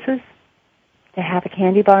choices to have a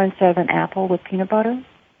candy bar instead of an apple with peanut butter,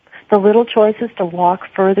 the little choices to walk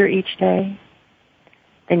further each day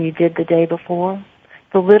than you did the day before,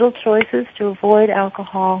 the little choices to avoid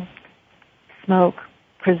alcohol, smoke,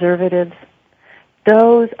 preservatives,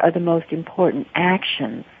 those are the most important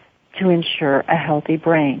actions to ensure a healthy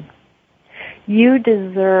brain. You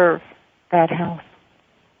deserve that health.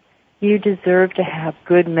 You deserve to have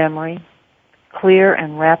good memory, clear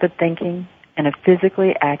and rapid thinking, and a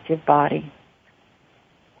physically active body.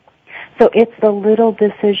 So it's the little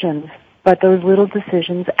decisions, but those little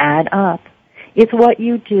decisions add up. It's what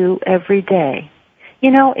you do every day.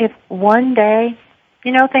 If one day,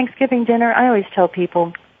 Thanksgiving dinner, I always tell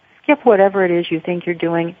people, skip whatever it is you think you're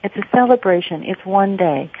doing. It's a celebration. It's one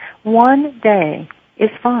day. One day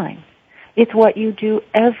is fine. It's what you do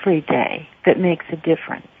every day that makes a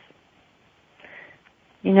difference.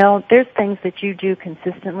 There's things that you do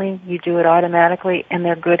consistently, you do it automatically, and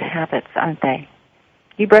they're good habits, aren't they?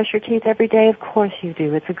 You brush your teeth every day? Of course you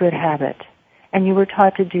do. It's a good habit. And you were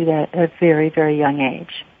taught to do that at a very, very young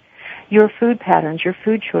age. Your food patterns, your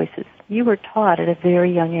food choices, you were taught at a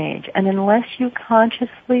very young age. And unless you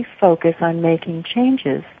consciously focus on making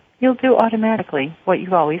changes, you'll do automatically what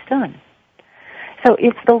you've always done. So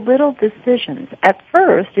it's the little decisions. At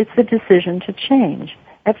first, it's the decision to change.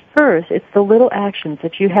 At first, it's the little actions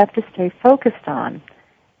that you have to stay focused on,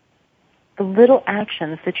 the little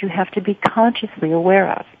actions that you have to be consciously aware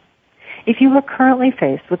of. If you are currently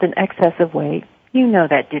faced with an excess of weight, you know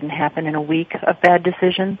that didn't happen in a week of bad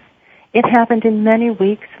decisions. It happened in many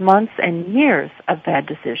weeks, months, and years of bad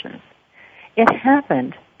decisions. It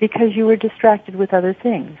happened because you were distracted with other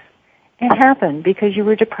things. It happened because you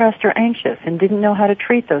were depressed or anxious and didn't know how to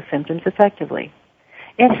treat those symptoms effectively.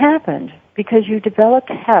 It happened because you developed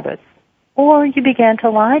habits or you began to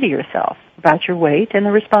lie to yourself about your weight and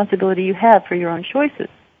the responsibility you have for your own choices.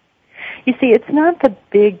 You see, it's not the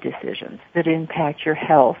big decisions that impact your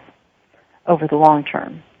health over the long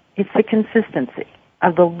term. It's the consistency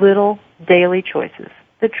of the little daily choices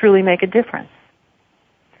that truly make a difference.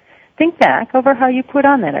 Think back over how you put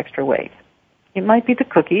on that extra weight. It might be the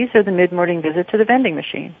cookies or the mid-morning visit to the vending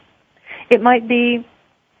machine. It might be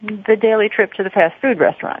the daily trip to the fast food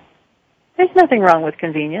restaurant. There's nothing wrong with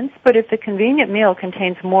convenience, but if the convenient meal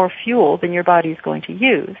contains more fuel than your body is going to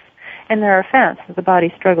use, and there are fats that the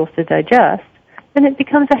body struggles to digest, then it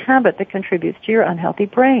becomes a habit that contributes to your unhealthy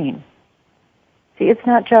brain. See, it's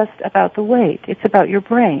not just about the weight, it's about your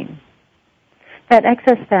brain. That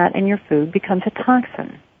excess fat in your food becomes a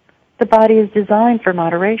toxin. The body is designed for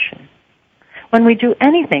moderation. When we do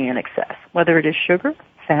anything in excess, whether it is sugar,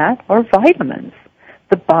 fat, or vitamins,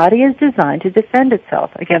 the body is designed to defend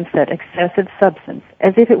itself against that excessive substance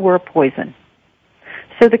as if it were a poison.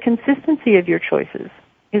 So the consistency of your choices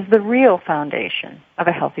is the real foundation of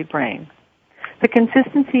a healthy brain. The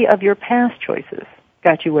consistency of your past choices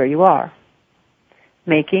got you where you are.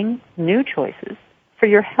 Making new choices for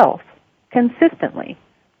your health consistently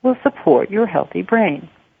will support your healthy brain.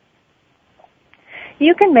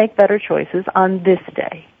 You can make better choices on this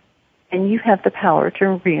day, and you have the power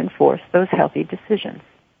to reinforce those healthy decisions.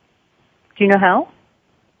 Do you know how?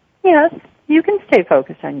 Yes, you can stay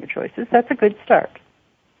focused on your choices. That's a good start.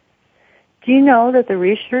 Do you know that the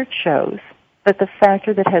research shows that the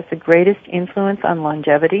factor that has the greatest influence on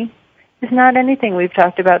longevity is not anything we've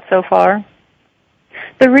talked about so far?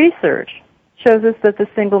 The research shows us that the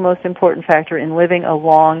single most important factor in living a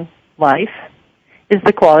long life is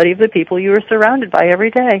the quality of the people you are surrounded by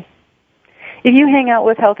every day. If you hang out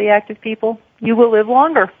with healthy, active people, you will live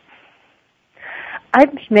longer.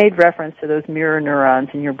 I've made reference to those mirror neurons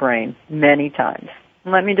in your brain many times.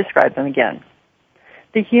 Let me describe them again.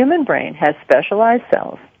 The human brain has specialized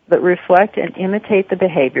cells that reflect and imitate the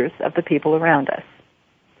behaviors of the people around us.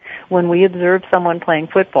 When we observe someone playing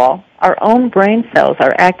football, our own brain cells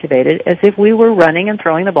are activated as if we were running and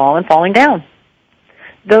throwing the ball and falling down.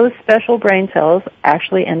 Those special brain cells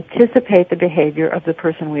actually anticipate the behavior of the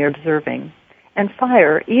person we are observing and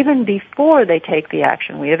fire even before they take the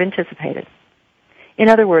action we have anticipated. In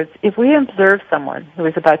other words, if we observe someone who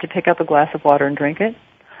is about to pick up a glass of water and drink it,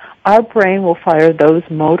 our brain will fire those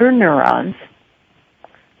motor neurons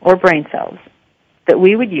or brain cells that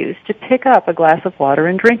we would use to pick up a glass of water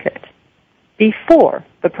and drink it before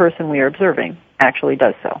the person we are observing actually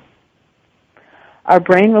does so. Our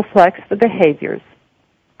brain reflects the behaviors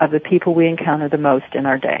of the people we encounter the most in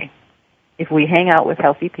our day. If we hang out with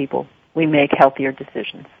healthy people, we make healthier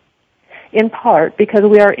decisions, in part because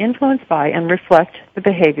we are influenced by and reflect the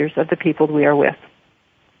behaviors of the people we are with.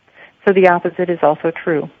 So the opposite is also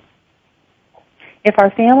true. If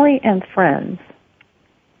our family and friends,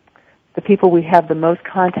 the people we have the most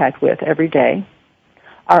contact with every day,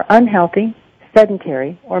 are unhealthy,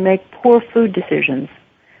 sedentary, or make poor food decisions,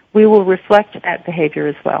 we will reflect that behavior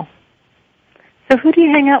as well. So who do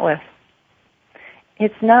you hang out with?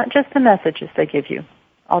 It's not just the messages they give you,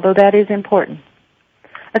 although that is important.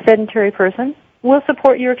 A sedentary person will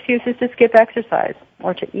support your excuses to skip exercise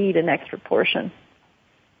or to eat an extra portion.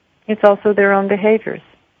 It's also their own behaviors.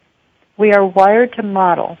 We are wired to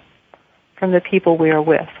model from the people we are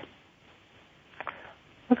with.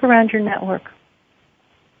 Look around your network.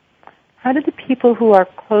 How do the people you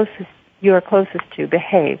are closest to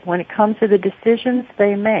behave when it comes to the decisions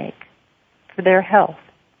they make for their health?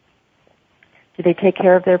 Do they take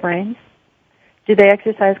care of their brains? Do they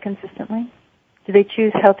exercise consistently? Do they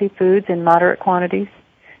choose healthy foods in moderate quantities?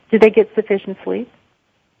 Do they get sufficient sleep?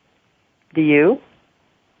 Do you?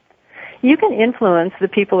 You can influence the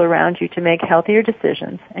people around you to make healthier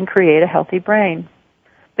decisions and create a healthy brain.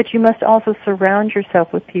 But you must also surround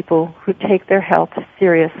yourself with people who take their health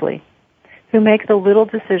seriously, who make the little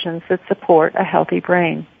decisions that support a healthy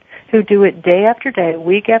brain, who do it day after day,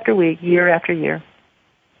 week after week, year after year.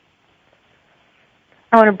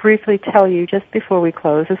 I want to briefly tell you, just before we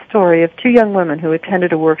close, a story of two young women who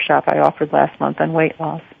attended a workshop I offered last month on weight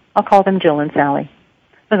loss. I'll call them Jill and Sally.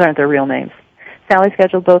 Those aren't their real names. Sally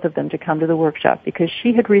scheduled both of them to come to the workshop because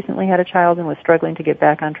she had recently had a child and was struggling to get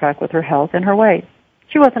back on track with her health and her weight.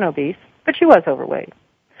 She wasn't obese, but she was overweight.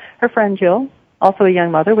 Her friend Jill, also a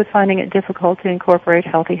young mother, was finding it difficult to incorporate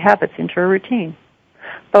healthy habits into her routine.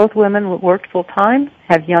 Both women worked full-time,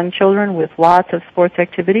 have young children with lots of sports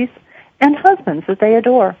activities, and husbands that they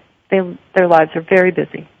adore. Their lives are very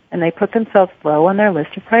busy, and they put themselves low on their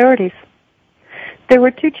list of priorities. There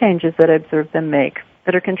were two changes that I observed them make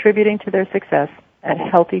that are contributing to their success at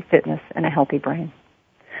healthy fitness and a healthy brain.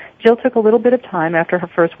 Jill took a little bit of time after her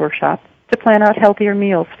first workshop to plan out healthier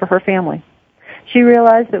meals for her family. She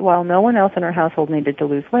realized that while no one else in her household needed to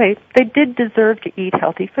lose weight, they did deserve to eat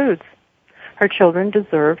healthy foods. Her children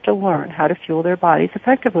deserved to learn how to fuel their bodies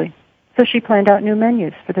effectively. So she planned out new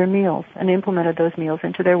menus for their meals and implemented those meals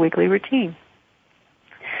into their weekly routine.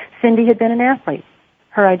 Cindy had been an athlete.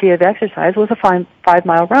 Her idea of exercise was a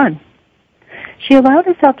 5-mile run. She allowed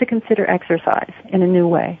herself to consider exercise in a new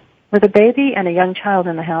way. With a baby and a young child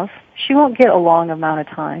in the house, she won't get a long amount of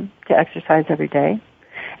time to exercise every day.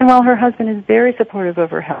 And while her husband is very supportive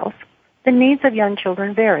of her health, the needs of young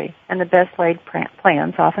children vary, and the best laid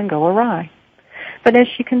plans often go awry. But as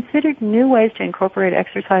she considered new ways to incorporate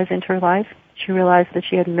exercise into her life, she realized that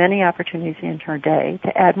she had many opportunities in her day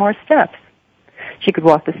to add more steps. She could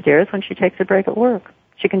walk the stairs when she takes a break at work.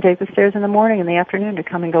 She can take the stairs in the morning and the afternoon to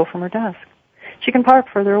come and go from her desk. She can park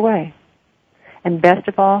further away. And best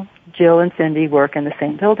of all, Jill and Cindy work in the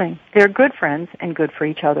same building. They're good friends and good for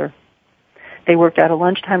each other. They worked out a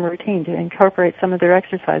lunchtime routine to incorporate some of their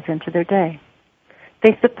exercise into their day.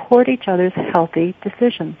 They support each other's healthy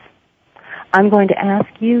decisions. I'm going to ask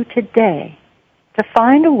you today to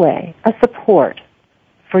find a way, a support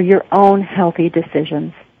for your own healthy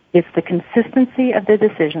decisions. It's the consistency of the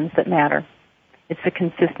decisions that matter. It's the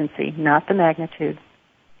consistency, not the magnitude.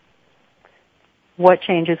 What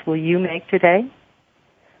changes will you make today?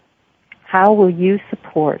 How will you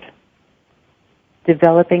support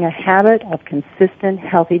developing a habit of consistent,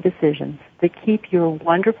 healthy decisions that keep your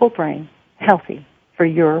wonderful brain healthy for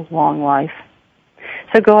your long life?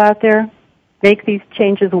 So go out there, make these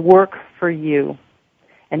changes work for you,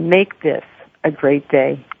 and make this a great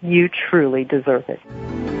day. You truly deserve it.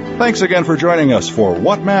 Thanks again for joining us for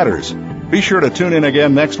What Matters. Be sure to tune in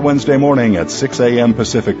again next Wednesday morning at 6 a.m.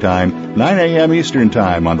 Pacific Time, 9 a.m. Eastern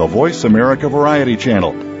Time on the Voice America Variety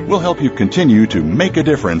Channel. We'll help you continue to make a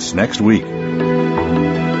difference next week.